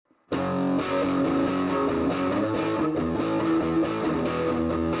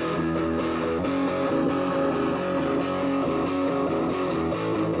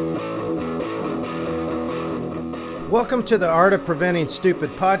Welcome to the Art of Preventing Stupid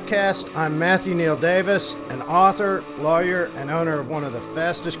podcast. I'm Matthew Neal Davis, an author, lawyer, and owner of one of the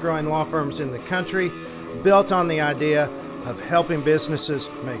fastest growing law firms in the country, built on the idea of helping businesses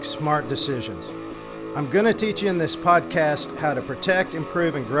make smart decisions. I'm going to teach you in this podcast how to protect,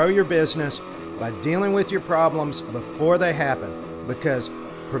 improve, and grow your business by dealing with your problems before they happen, because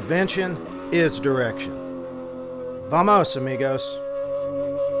prevention is direction. Vamos, amigos.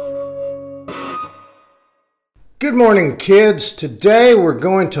 Good morning, kids. Today we're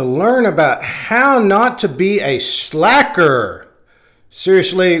going to learn about how not to be a slacker.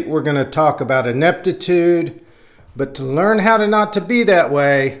 Seriously, we're going to talk about ineptitude, but to learn how to not to be that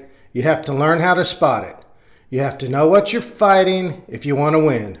way, you have to learn how to spot it. You have to know what you're fighting if you want to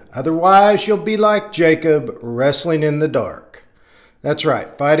win. Otherwise, you'll be like Jacob wrestling in the dark. That's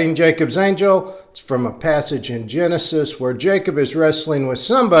right, fighting Jacob's angel. It's from a passage in Genesis where Jacob is wrestling with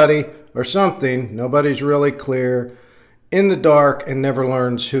somebody or something, nobody's really clear, in the dark, and never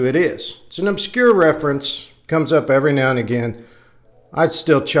learns who it is. It's an obscure reference, comes up every now and again. I'd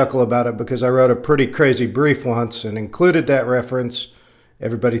still chuckle about it because I wrote a pretty crazy brief once and included that reference.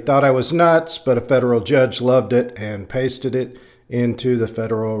 Everybody thought I was nuts, but a federal judge loved it and pasted it into the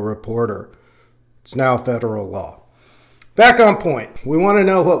Federal Reporter. It's now federal law. Back on point. We want to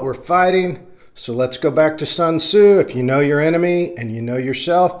know what we're fighting. So let's go back to Sun Tzu. If you know your enemy and you know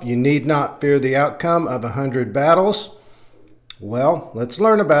yourself, you need not fear the outcome of 100 battles. Well, let's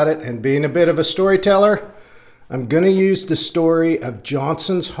learn about it. And being a bit of a storyteller, I'm going to use the story of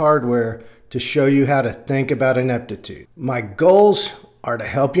Johnson's Hardware to show you how to think about ineptitude. My goals are to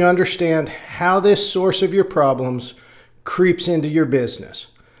help you understand how this source of your problems creeps into your business.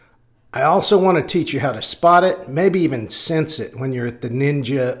 I also want to teach you how to spot it, maybe even sense it when you're at the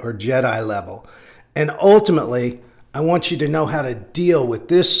ninja or Jedi level. And ultimately, I want you to know how to deal with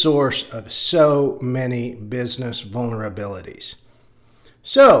this source of so many business vulnerabilities.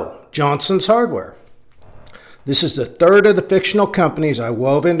 So, Johnson's Hardware. This is the third of the fictional companies I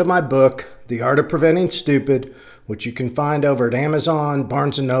wove into my book, The Art of Preventing Stupid, which you can find over at Amazon,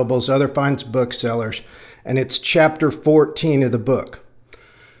 Barnes & Noble's, other fine booksellers, and it's chapter 14 of the book.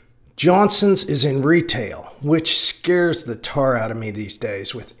 Johnson's is in retail, which scares the tar out of me these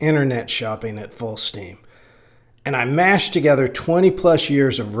days with internet shopping at full steam. And I mashed together 20 plus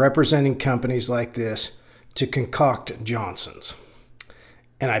years of representing companies like this to concoct Johnson's.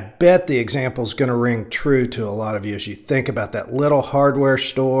 And I bet the example is going to ring true to a lot of you as you think about that little hardware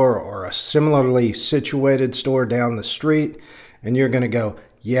store or a similarly situated store down the street, and you're going to go,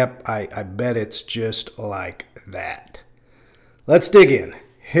 yep, I bet it's just like that. Let's dig in.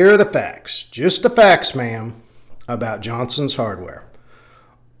 Here are the facts, just the facts, ma'am, about Johnson's Hardware.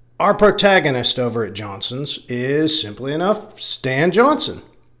 Our protagonist over at Johnson's is, simply enough, Stan Johnson.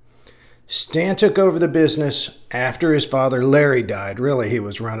 Stan took over the business after his father Larry died. Really, he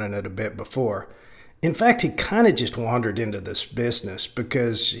was running it a bit before. In fact, he kind of just wandered into this business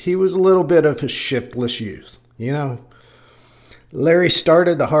because he was a little bit of a shiftless youth. You know, Larry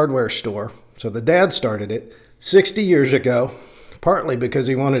started the hardware store, so the dad started it 60 years ago. Partly because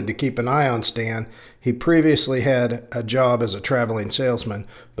he wanted to keep an eye on Stan. He previously had a job as a traveling salesman,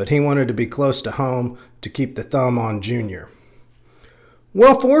 but he wanted to be close to home to keep the thumb on Junior.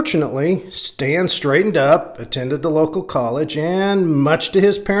 Well, fortunately, Stan straightened up, attended the local college, and much to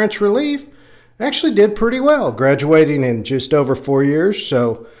his parents' relief, actually did pretty well, graduating in just over 4 years,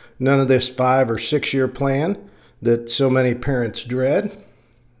 so none of this 5 or 6 year plan that so many parents dread,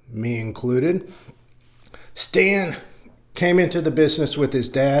 me included. Stan came into the business with his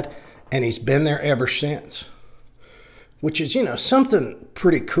dad, and he's been there ever since. Which is, something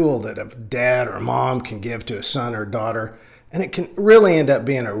pretty cool that a dad or mom can give to a son or daughter, and it can really end up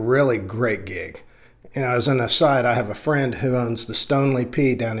being a really great gig. As an aside, I have a friend who owns the Stoneleigh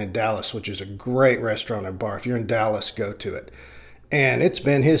P down in Dallas, which is a great restaurant and bar. If you're in Dallas, go to it. And it's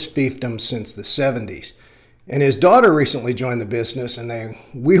been his fiefdom since the 70s. And his daughter recently joined the business, and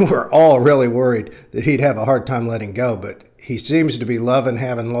we were all really worried that he'd have a hard time letting go, but he seems to be loving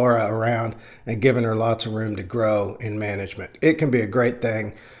having Laura around and giving her lots of room to grow in management. It can be a great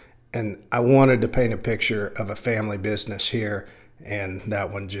thing, and I wanted to paint a picture of a family business here, and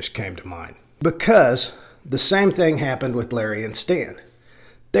that one just came to mind. Because the same thing happened with Larry and Stan.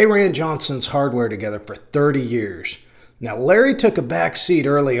 They ran Johnson's Hardware together for 30 years. Now, Larry took a back seat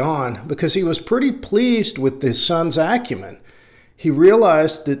early on because he was pretty pleased with his son's acumen. He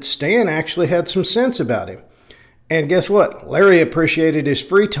realized that Stan actually had some sense about him. And guess what? Larry appreciated his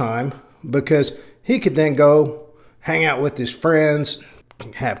free time because he could then go hang out with his friends,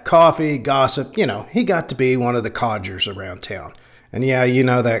 have coffee, gossip. You know, he got to be one of the codgers around town. And yeah, you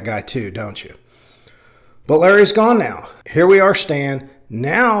know that guy too, don't you? But Larry's gone now. Here we are, Stan,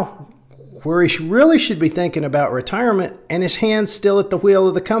 now where he really should be thinking about retirement, and his hand's still at the wheel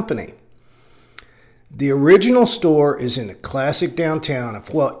of the company. The original store is in a classic downtown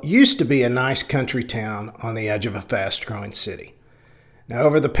of what used to be a nice country town on the edge of a fast-growing city. Now,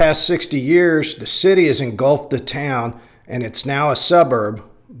 over the past 60 years, the city has engulfed the town, and it's now a suburb,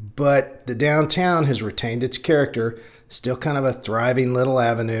 but the downtown has retained its character, still kind of a thriving little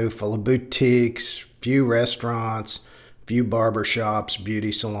avenue full of boutiques, few restaurants, few barber shops,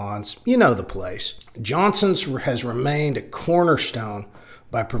 beauty salons. You know the place. Johnson's has remained a cornerstone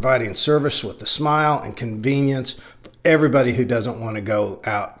by providing service with a smile and convenience for everybody who doesn't want to go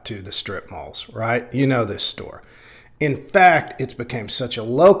out to the strip malls, right? You know this store. In fact, it's become such a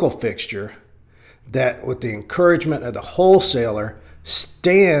local fixture that with the encouragement of the wholesaler,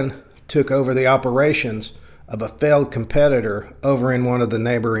 Stan took over the operations of a failed competitor over in one of the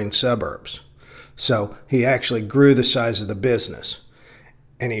neighboring suburbs. So he actually grew the size of the business.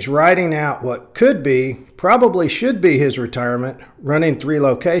 And he's riding out what could be, probably should be his retirement, running 3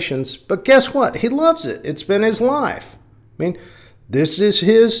 locations. But guess what? He loves it. It's been his life. I mean, this is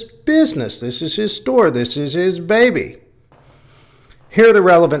his business. This is his store. This is his baby. Here are the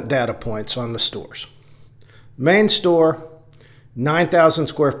relevant data points on the stores. Main store, 9,000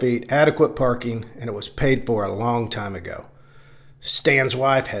 square feet, adequate parking, and it was paid for a long time ago. Stan's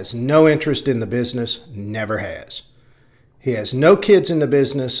wife has no interest in the business, never has. He has no kids in the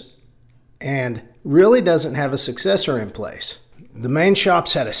business and really doesn't have a successor in place. The main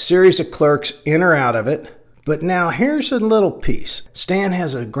shop's had a series of clerks in or out of it, but now here's a little piece. Stan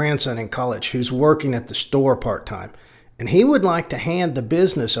has a grandson in college who's working at the store part-time, and he would like to hand the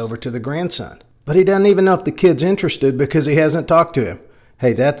business over to the grandson. But he doesn't even know if the kid's interested because he hasn't talked to him.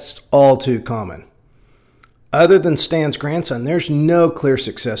 Hey, that's all too common. Other than Stan's grandson, there's no clear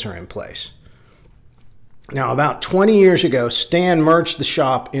successor in place. Now, about 20 years ago, Stan merged the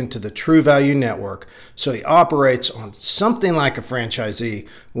shop into the True Value network, so he operates on something like a franchisee,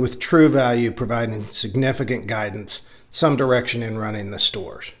 with True Value providing significant guidance, some direction in running the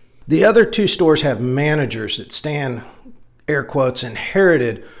stores. The other 2 stores have managers that Stan, air quotes,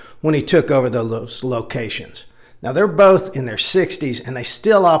 inherited when he took over those locations. Now, they're both in their 60s, and they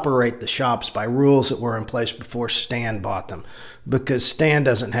still operate the shops by rules that were in place before Stan bought them, because Stan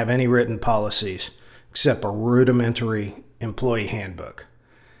doesn't have any written policies except a rudimentary employee handbook.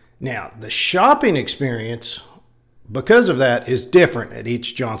 Now, the shopping experience, because of that, is different at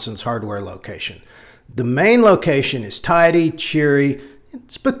each Johnson's Hardware location. The main location is tidy, cheery.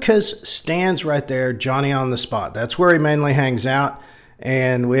 It's because Stan's right there, Johnny on the spot. That's where he mainly hangs out.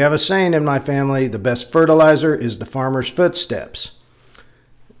 And we have a saying in my family, the best fertilizer is the farmer's footsteps.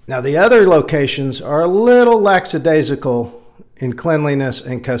 Now, the other locations are a little lackadaisical in cleanliness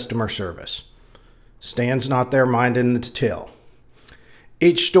and customer service. Stan's not there minding the till.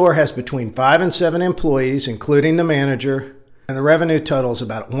 Each store has between 5 and 7 employees, including the manager, and the revenue total is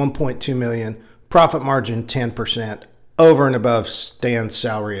about $1.2 million, profit margin 10%, over and above Stan's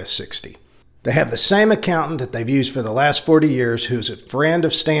salary of $60,000. They have the same accountant that they've used for the last 40 years, who's a friend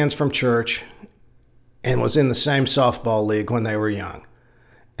of Stan's from church and was in the same softball league when they were young.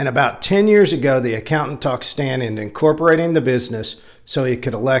 And about 10 years ago, the accountant talked Stan into incorporating the business so he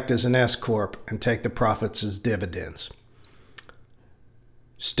could elect as an S-Corp and take the profits as dividends.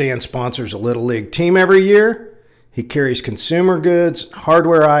 Stan sponsors a Little League team every year. He carries consumer goods,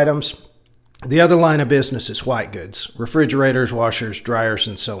 hardware items. The other line of business is white goods, refrigerators, washers, dryers,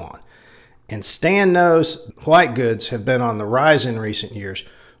 and so on. And Stan knows white goods have been on the rise in recent years,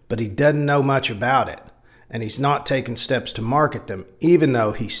 but he doesn't know much about it. And he's not taken steps to market them, even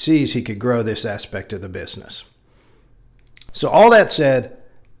though he sees he could grow this aspect of the business. So all that said,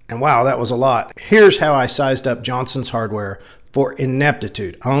 and wow, that was a lot, here's how I sized up Johnson's Hardware for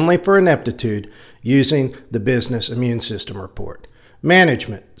Ineptitude, only for Ineptitude, using the Business Immune System Report.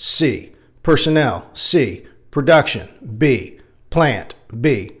 Management, C. Personnel, C. Production, B. Plant,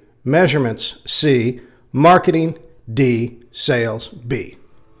 B. Measurements, C. Marketing, D. Sales, B.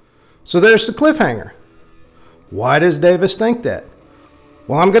 So there's the cliffhanger. Why does Davis think that?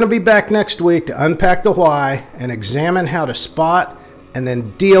 Well, I'm going to be back next week to unpack the why and examine how to spot and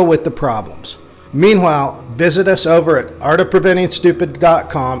then deal with the problems. Meanwhile, visit us over at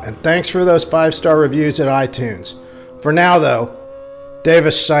artofpreventingstupid.com, and thanks for those 5-star reviews at iTunes. For now, though,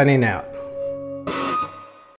 Davis signing out.